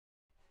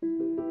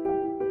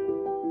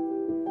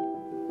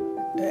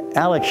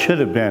Alex should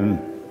have been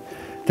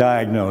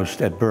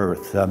diagnosed at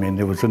birth. I mean,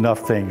 there was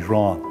enough things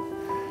wrong.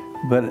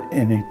 But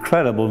an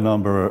incredible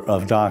number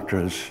of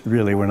doctors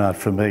really were not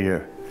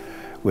familiar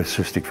with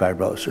cystic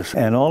fibrosis.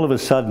 And all of a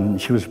sudden,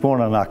 she was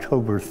born on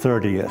October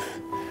 30th,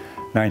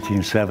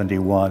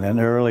 1971, and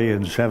early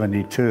in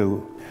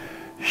 72,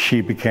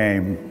 she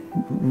became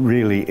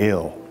really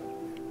ill.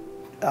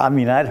 I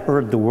mean, I'd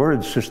heard the word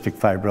cystic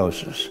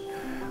fibrosis,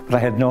 but I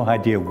had no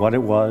idea what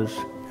it was,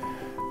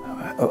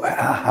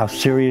 how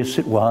serious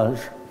it was,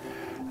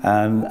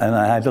 and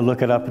I had to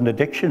look it up in the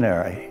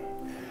dictionary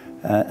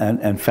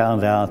and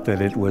found out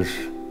that it was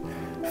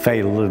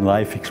fatal and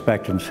life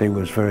expectancy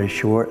was very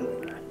short.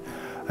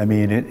 I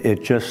mean,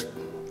 it just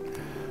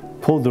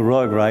pulled the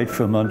rug right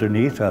from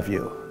underneath of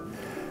you.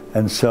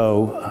 And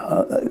so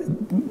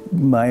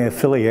my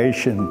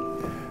affiliation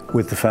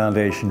with the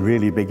foundation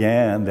really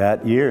began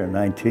that year,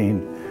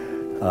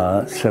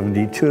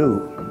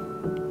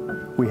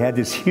 1972. We had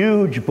this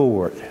huge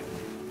board,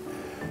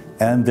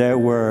 and there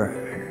were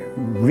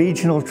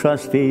regional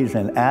trustees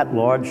and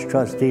at-large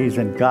trustees,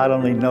 and God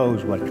only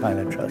knows what kind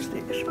of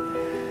trustees.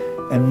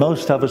 And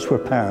most of us were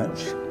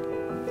parents,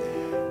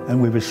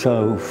 and we were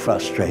so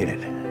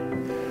frustrated.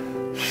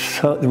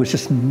 So there was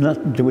just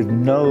there was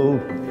no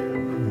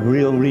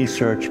real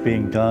research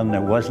being done.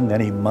 There wasn't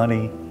any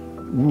money.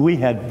 We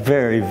had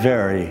very,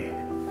 very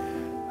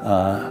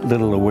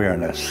little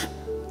awareness,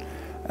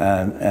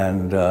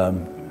 and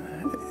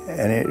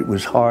it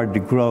was hard to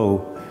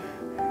grow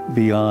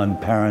beyond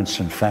parents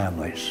and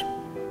families.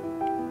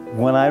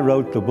 When I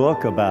wrote the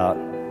book about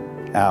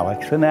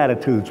Alex, and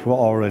attitudes were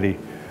already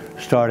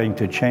starting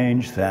to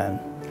change then,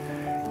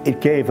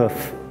 it gave a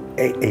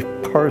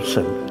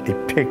person, a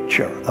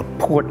picture, a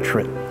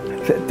portrait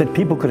that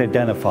people could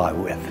identify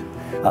with.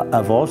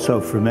 I've also,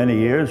 for many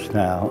years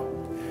now,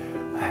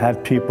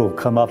 had people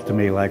come up to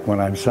me, like when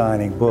I'm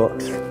signing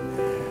books,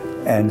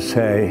 and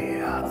say,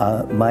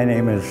 my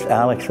name is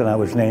Alex and I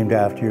was named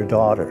after your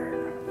daughter.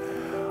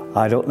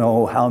 I don't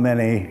know how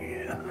many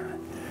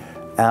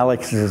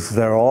Alexes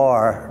there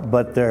are,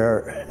 but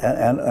they're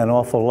an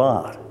awful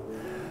lot.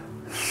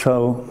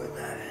 So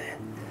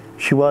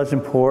she was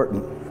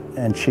important,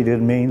 and she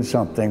did mean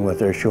something with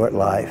her short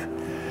life.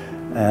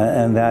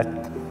 And that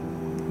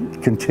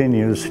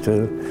continues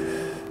to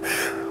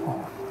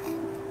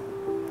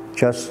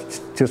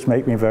just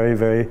make me very,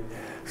 very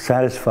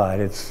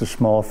satisfied. It's the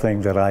small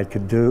thing that I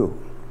could do.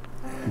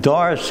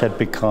 Doris had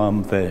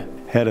become the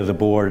head of the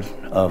board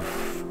of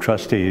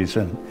trustees,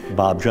 and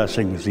Bob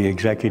Dressing was the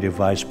executive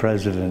vice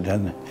president,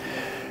 and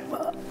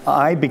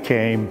I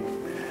became,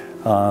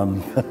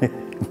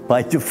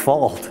 by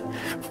default,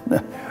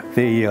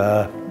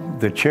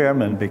 the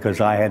chairman,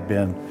 because I had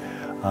been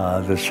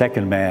the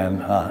second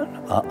man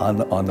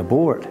on the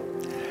board.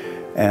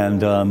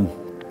 And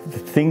the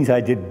things I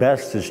did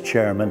best as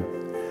chairman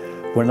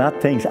were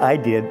not things I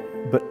did,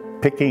 but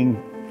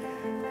picking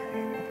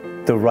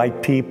the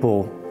right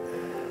people.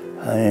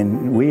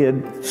 And we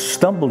had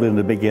stumbled in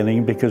the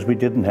beginning because we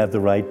didn't have the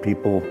right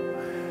people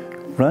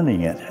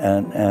running it.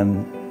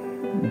 And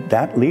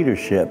that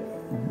leadership,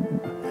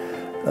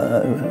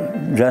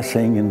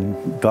 Dressing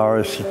and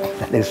Doris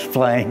at his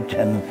flank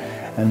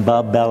and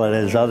Bob Bell at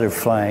his other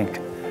flank,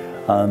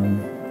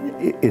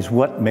 is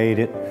what made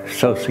it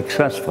so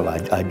successful,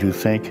 I do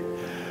think.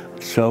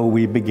 So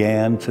we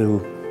began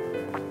to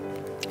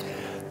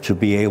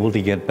be able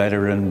to get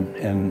better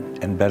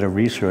and better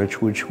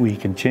research, which we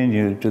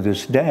continue to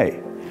this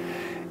day.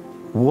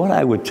 What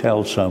I would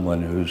tell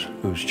someone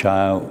whose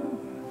child,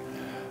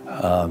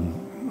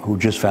 who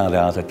just found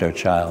out that their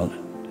child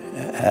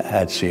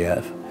had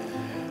CF,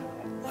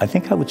 I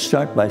think I would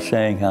start by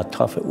saying how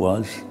tough it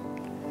was,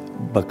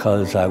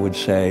 because I would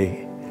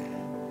say,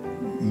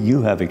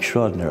 you have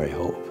extraordinary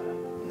hope.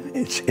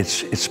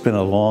 It's been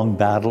a long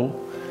battle,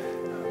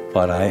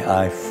 but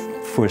I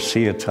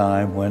foresee a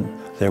time when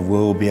there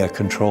will be a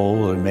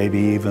control and maybe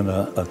even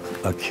a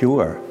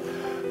cure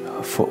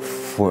for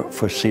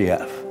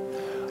CF.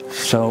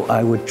 So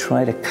I would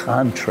try to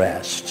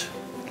contrast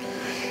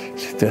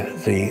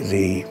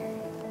the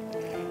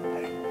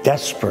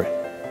desperate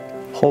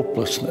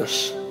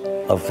hopelessness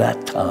of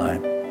that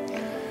time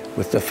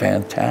with the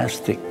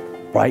fantastic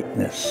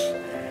brightness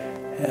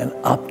and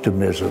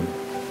optimism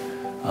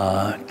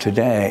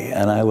today.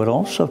 And I would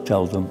also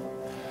tell them,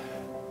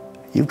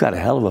 you've got a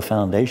hell of a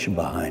foundation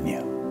behind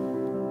you.